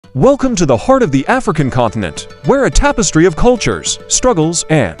Welcome to the heart of the African continent, where a tapestry of cultures, struggles,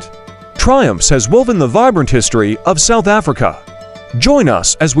 and triumphs has woven the vibrant history of South Africa. Join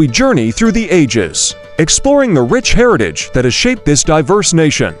us as we journey through the ages, exploring the rich heritage that has shaped this diverse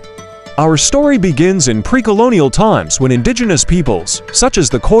nation. Our story begins in pre-colonial times when indigenous peoples, such as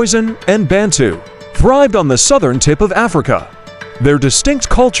the Khoisan and Bantu, thrived on the southern tip of Africa. Their distinct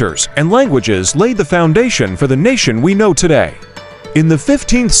cultures and languages laid the foundation for the nation we know today. In the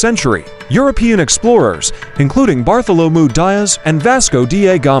 15th century, European explorers, including Bartholomew Dias and Vasco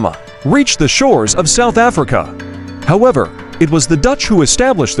da Gama, reached the shores of South Africa. However, it was the Dutch who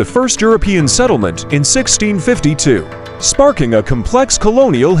established the first European settlement in 1652, sparking a complex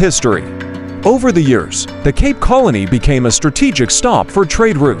colonial history. Over the years, the Cape Colony became a strategic stop for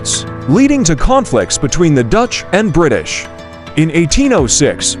trade routes, leading to conflicts between the Dutch and British. In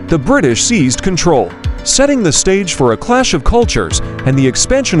 1806, the British seized control, setting the stage for a clash of cultures and the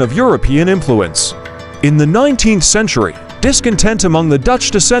expansion of European influence. In the 19th century, discontent among the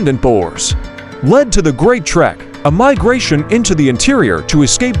Dutch descendant Boers led to the Great Trek, a migration into the interior to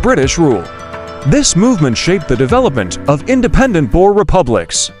escape British rule. This movement shaped the development of independent Boer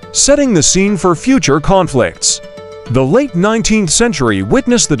republics, setting the scene for future conflicts. The late 19th century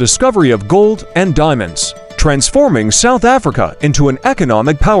witnessed the discovery of gold and diamonds, transforming South Africa into an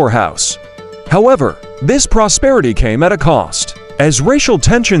economic powerhouse. However, this prosperity came at a cost, as racial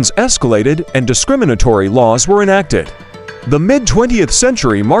tensions escalated and discriminatory laws were enacted. The mid-20th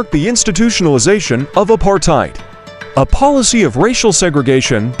century marked the institutionalization of apartheid, a policy of racial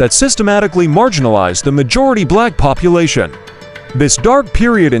segregation that systematically marginalized the majority black population. This dark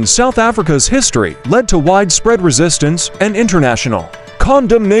period in South Africa's history led to widespread resistance and international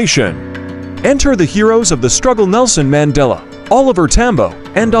condemnation. Enter the heroes of the struggle: Nelson Mandela, Oliver Tambo,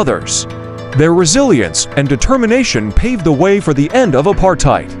 and others. Their resilience and determination paved the way for the end of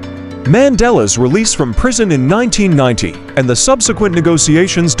apartheid. Mandela's release from prison in 1990 and the subsequent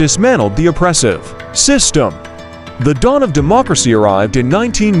negotiations dismantled the oppressive system. The dawn of democracy arrived in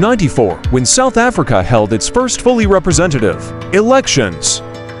 1994 when South Africa held its first fully representative elections.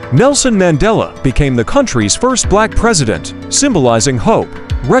 Nelson Mandela became the country's first black president, symbolizing hope,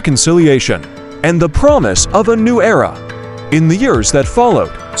 reconciliation, and the promise of a new era. In the years that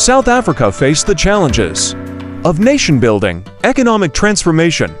followed, South Africa faced the challenges of nation building, economic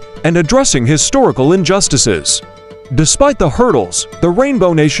transformation, and addressing historical injustices. Despite the hurdles, the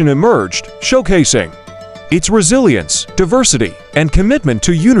Rainbow Nation emerged, showcasing its resilience, diversity, and commitment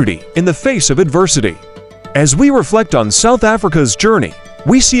to unity in the face of adversity. As we reflect on South Africa's journey,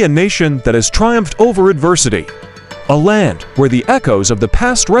 we see a nation that has triumphed over adversity, a land where the echoes of the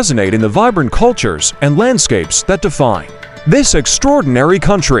past resonate in the vibrant cultures and landscapes that define this extraordinary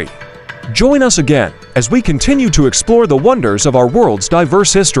country. Join us again as we continue to explore the wonders of our world's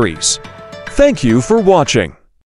diverse histories. Thank you for watching.